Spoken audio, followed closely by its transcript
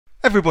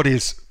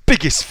Everybody's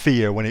biggest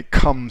fear when it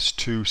comes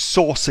to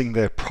sourcing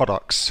their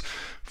products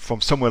from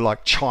somewhere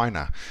like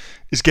China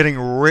is getting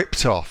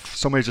ripped off.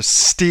 Somebody just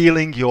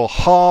stealing your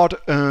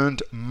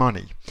hard-earned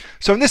money.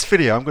 So in this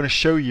video, I'm going to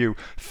show you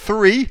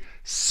 3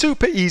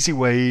 super easy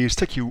ways,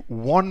 take you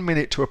 1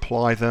 minute to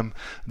apply them,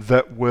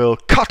 that will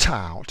cut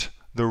out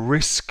the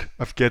risk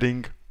of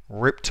getting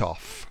ripped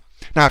off.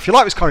 Now, if you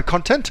like this kind of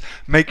content,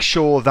 make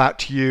sure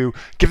that you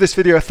give this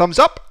video a thumbs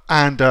up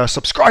and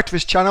subscribe to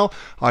this channel.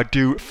 I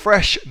do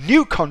fresh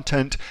new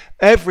content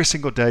every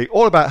single day,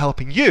 all about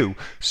helping you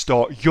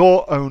start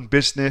your own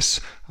business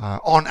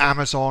on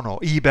Amazon or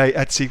eBay,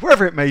 Etsy,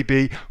 wherever it may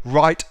be,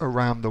 right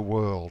around the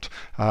world.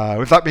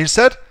 With that being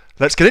said,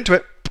 let's get into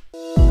it.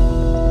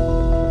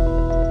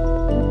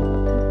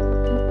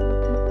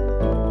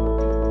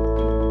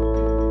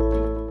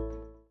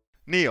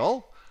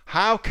 Neil,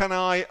 how can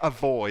I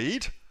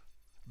avoid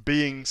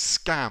being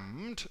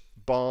scammed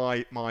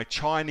by my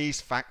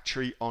Chinese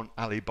factory on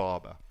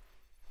Alibaba?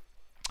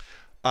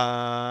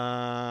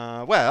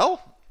 Well,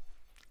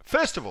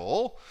 first of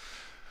all,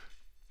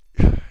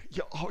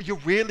 you're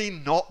really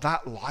not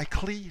that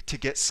likely to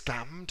get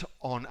scammed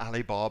on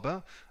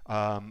Alibaba.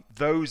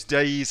 Those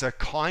days are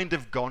kind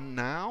of gone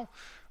now,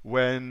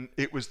 when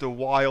it was the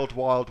wild,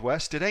 wild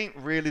west. It ain't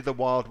really the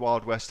wild,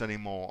 wild west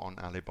anymore on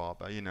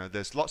Alibaba. You know,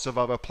 there's lots of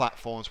other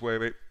platforms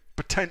where it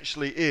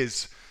potentially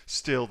is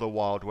still the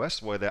wild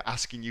west, where they're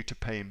asking you to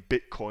pay in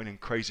Bitcoin and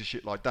crazy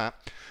shit like that.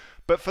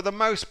 But for the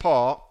most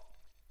part,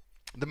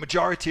 the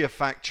majority of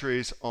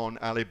factories on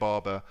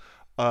Alibaba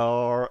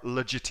are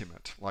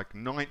legitimate, like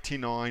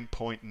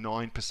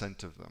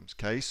 99.9% of them.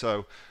 Okay,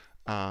 so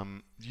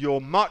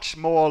you're much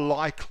more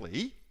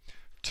likely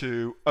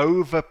to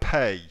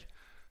overpay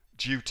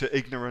due to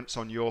ignorance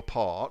on your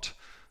part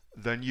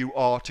than you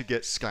are to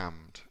get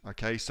scammed.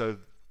 Okay, so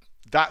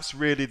that's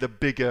really the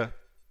bigger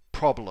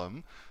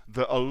problem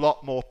that a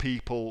lot more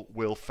people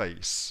will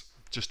face,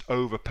 just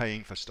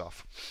overpaying for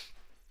stuff.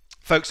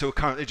 Folks who are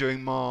currently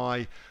doing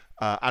my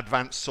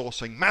advanced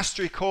sourcing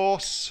mastery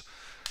course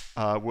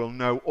will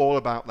know all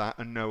about that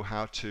and know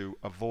how to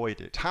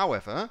avoid it.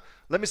 However,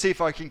 let me see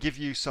if I can give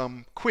you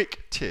some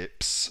quick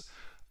tips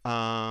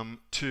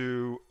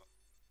to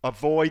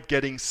avoid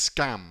getting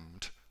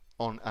scammed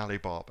on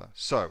Alibaba.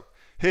 So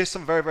here's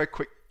some very, very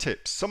quick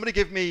tips. Somebody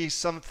give me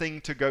something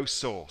to go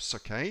source,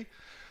 okay?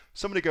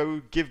 Somebody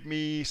go give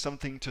me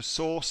something to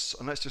source,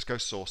 and let's just go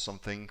source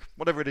something.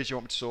 Whatever it is you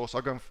want me to source,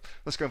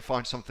 let's go and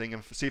find something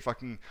and see if I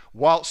can,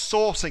 while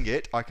sourcing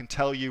it, I can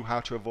tell you how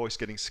to avoid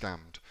getting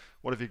scammed.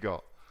 What have you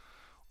got?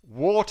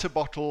 Water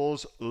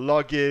bottles,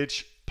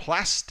 luggage,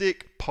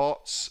 plastic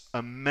pots,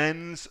 a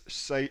men's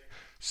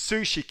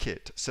sushi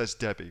kit, says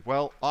Debbie.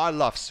 Well, I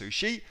love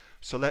sushi,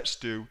 so let's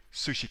do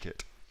sushi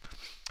kit.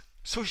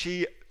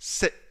 Sushi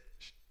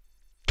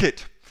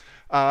kit.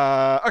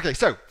 Okay,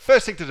 so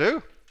first thing to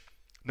do,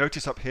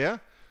 notice up here,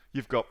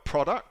 you've got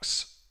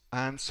products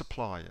and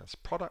suppliers.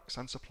 Products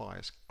and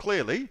suppliers.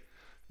 Clearly,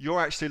 you're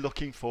actually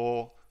looking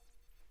for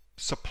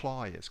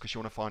suppliers because you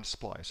want to find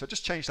suppliers. So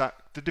just change that.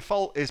 The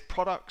default is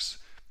products.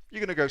 You're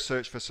going to go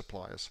search for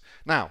suppliers.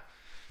 Now,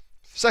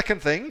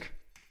 second thing,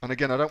 and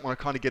again, I don't want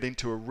to kind of get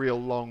into a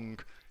real long,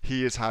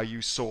 here's how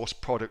you source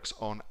products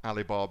on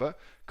Alibaba,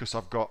 because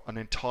I've got an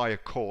entire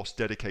course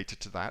dedicated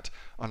to that,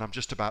 and I'm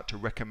just about to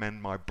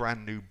recommend my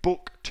brand new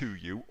book to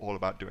you all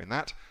about doing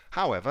that.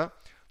 However,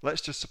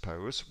 let's just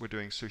suppose we're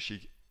doing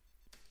sushi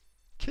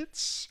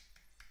kits.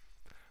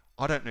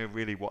 I don't know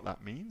really what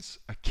that means.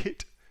 A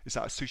kit? Is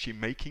that a sushi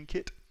making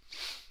kit?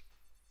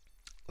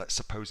 Let's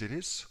suppose it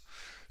is.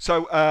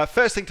 So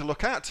first thing to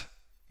look at,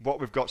 what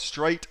we've got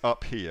straight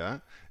up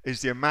here,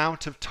 is the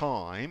amount of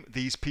time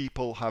these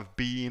people have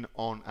been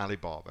on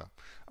Alibaba.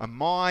 And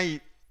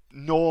my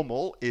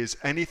normal is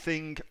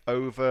anything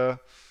over,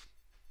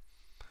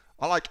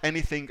 I like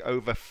anything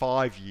over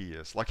 5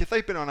 years. Like if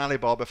they've been on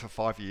Alibaba for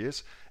 5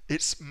 years,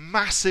 it's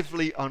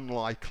massively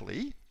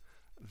unlikely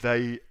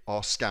they are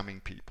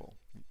scamming people.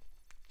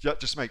 That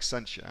just makes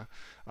sense, yeah?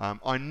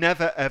 I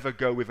never ever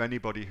go with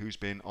anybody who's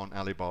been on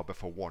Alibaba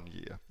for 1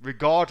 year.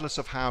 Regardless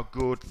of how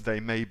good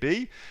they may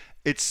be,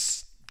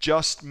 it's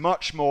just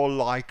much more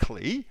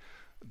likely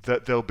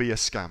that there'll be a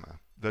scammer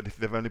than if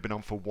they've only been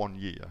on for 1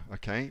 year,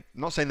 okay?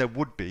 I'm not saying there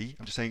would be,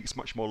 I'm just saying it's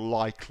much more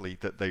likely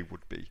that they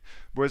would be.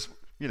 Whereas,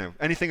 you know,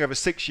 anything over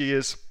 6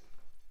 years,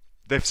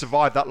 they've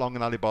survived that long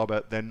in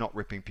Alibaba, they're not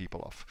ripping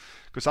people off.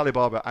 Because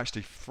Alibaba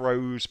actually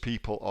throws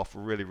people off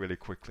really, really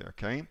quickly,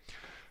 okay?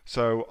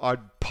 So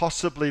I'd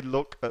possibly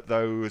look at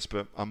those,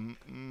 but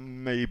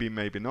maybe,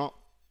 maybe not.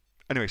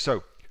 Anyway,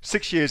 so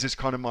 6 years is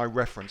kind of my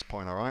reference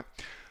point, all right?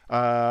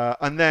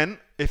 And then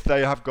if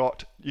they have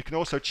got, you can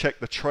also check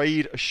the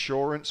trade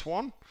assurance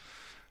one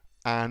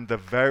and the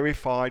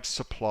verified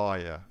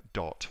supplier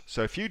dot.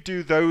 So if you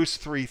do those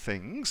 3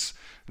 things,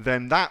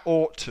 then that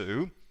ought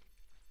to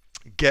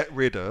get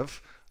rid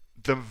of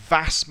the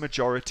vast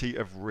majority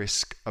of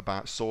risk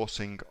about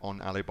sourcing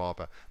on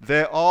Alibaba.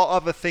 There are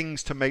other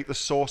things to make the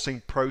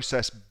sourcing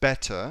process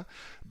better,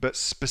 but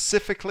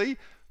specifically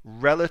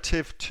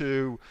relative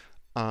to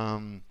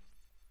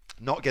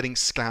not getting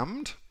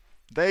scammed.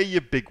 They're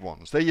your big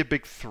ones. They're your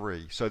big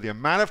three. So the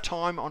amount of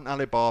time on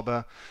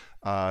Alibaba,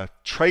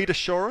 trade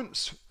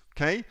assurance,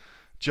 okay,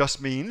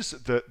 just means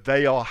that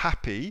they are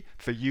happy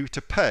for you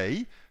to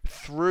pay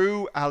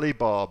through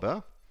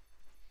Alibaba,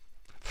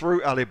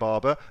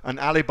 and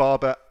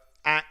Alibaba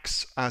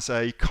acts as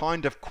a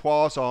kind of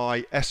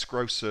quasi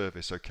escrow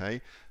service,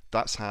 okay?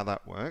 That's how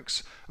that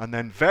works. And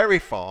then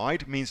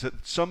verified means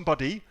that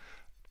somebody,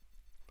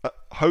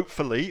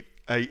 hopefully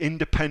a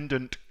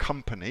independent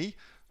company,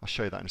 I'll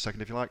show you that in a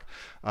second if you like,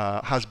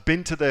 has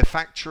been to their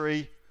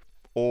factory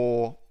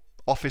or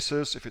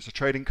offices, if it's a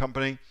trading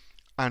company,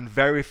 and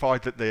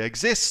verified that they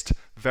exist,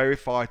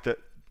 verified that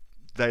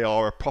they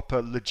are a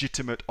proper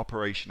legitimate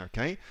operation,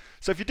 okay?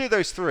 So if you do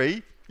those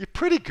three, you're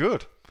pretty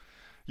good.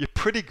 You're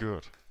pretty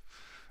good.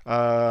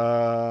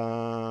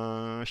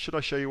 Should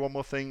I show you one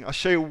more thing? I'll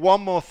show you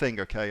one more thing,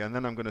 okay? And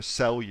then I'm going to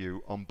sell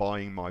you on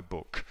buying my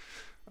book.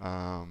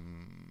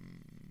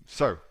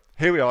 So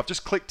here we are. I've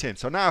just clicked in.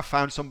 So now I've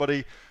found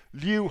somebody,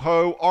 Liu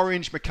Ho,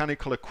 Orange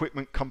Mechanical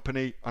Equipment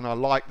Company, and I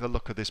like the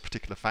look of this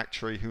particular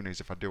factory. Who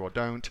knows if I do or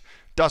don't?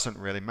 Doesn't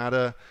really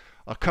matter.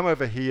 I'll come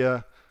over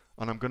here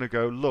and I'm going to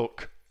go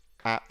look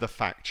at the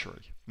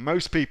factory.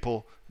 Most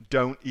people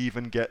don't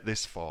even get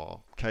this far,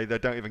 okay? They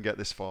don't even get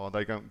this far.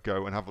 They don't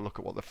go and have a look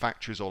at what the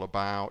factory is all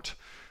about.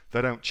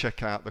 They don't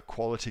check out the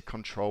quality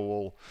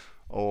control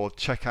or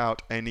check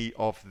out any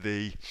of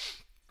the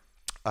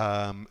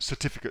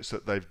certificates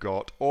that they've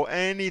got or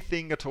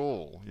anything at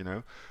all, you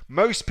know.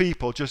 Most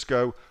people just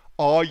go,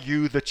 are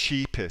you the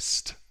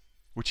cheapest?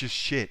 Which is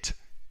shit.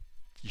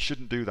 You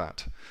shouldn't do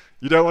that.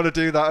 You don't want to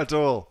do that at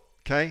all,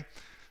 okay?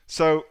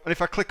 So, and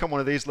if I click on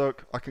one of these,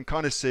 look, I can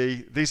kind of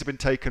see these have been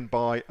taken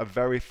by a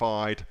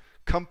verified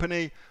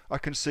company. I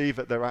can see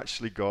that they're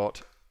actually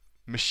got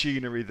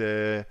machinery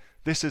there.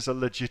 This is a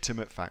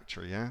legitimate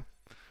factory, yeah?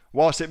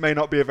 Whilst it may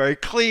not be a very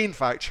clean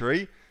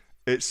factory,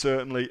 it's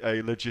certainly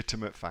a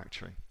legitimate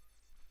factory.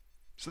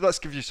 So let's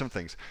give you some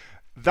things.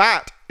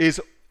 That is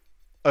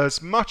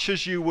as much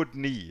as you would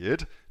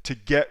need to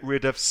get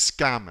rid of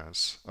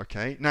scammers,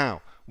 okay?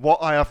 Now,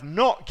 what I have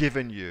not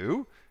given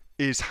you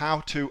is how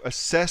to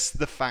assess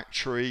the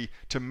factory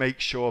to make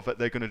sure that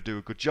they're going to do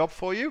a good job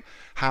for you,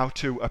 how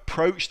to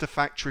approach the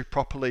factory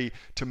properly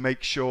to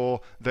make sure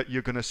that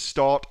you're going to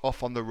start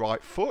off on the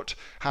right foot,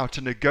 how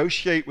to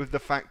negotiate with the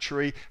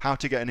factory, how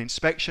to get an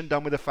inspection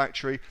done with the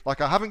factory.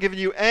 Like, I haven't given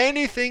you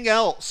anything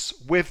else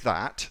with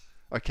that,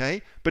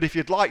 okay? But if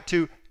you'd like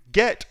to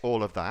get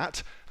all of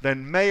that,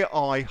 then may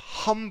I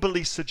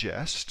humbly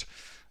suggest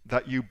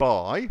that you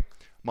buy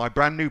my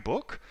brand new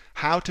book,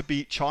 How to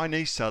Beat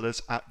Chinese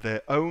Sellers at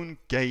Their Own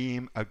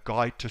Game, a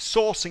guide to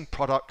sourcing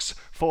products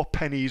for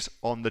pennies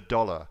on the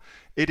dollar.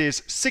 It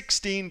is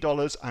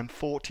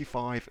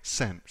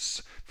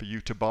 $16.45 for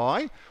you to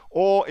buy,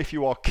 or if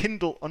you are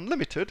Kindle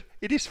Unlimited,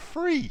 it is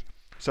free.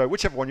 So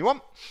whichever one you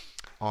want,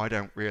 I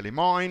don't really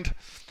mind.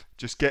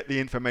 Just get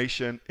the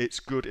information. It's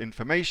good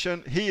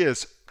information.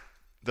 Here's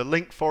the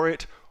link for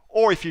it.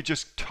 Or if you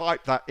just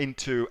type that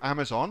into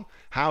Amazon,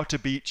 How to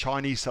Beat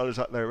Chinese Sellers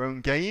at Their Own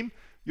Game,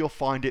 you'll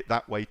find it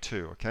that way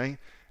too, okay?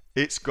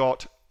 It's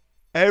got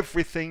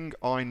everything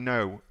I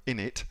know in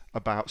it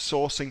about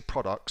sourcing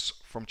products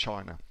from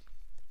China.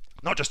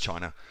 Not just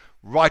China,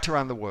 right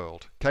around the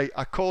world, okay?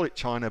 I call it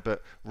China,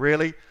 but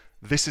really,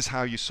 this is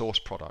how you source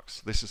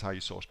products. This is how you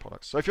source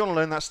products. So if you want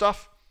to learn that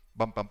stuff,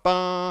 bum, bum,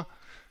 bum,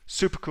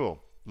 super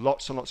cool.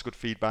 Lots and lots of good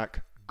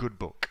feedback, good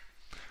book.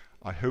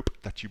 I hope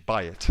that you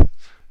buy it.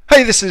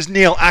 Hey, this is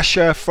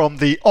Neil-Asher from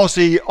the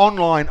Aussie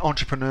Online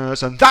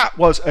Entrepreneurs, and that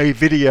was a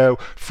video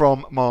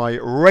from my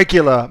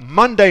regular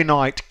Monday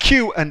night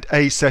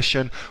Q&A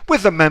session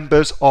with the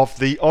members of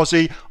the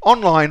Aussie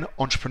Online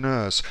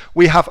Entrepreneurs.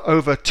 We have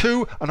over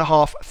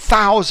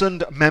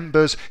 2,500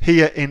 members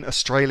here in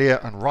Australia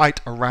and right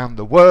around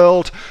the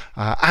world,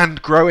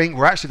 and growing.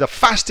 We're actually the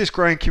fastest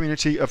growing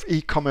community of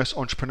e-commerce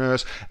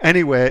entrepreneurs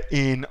anywhere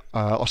in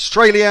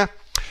Australia.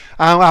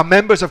 Our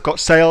members have got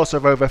sales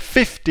of over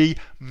 $50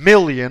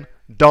 million.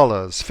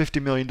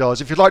 $50 million.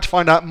 If you'd like to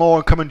find out more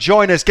and come and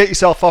join us, get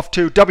yourself off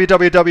to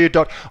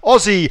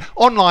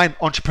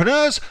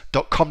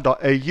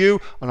www.aussieonlineentrepreneurs.com.au,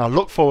 and I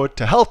look forward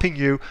to helping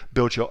you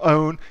build your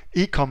own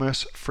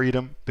e-commerce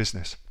freedom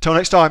business. Till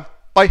next time,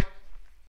 bye.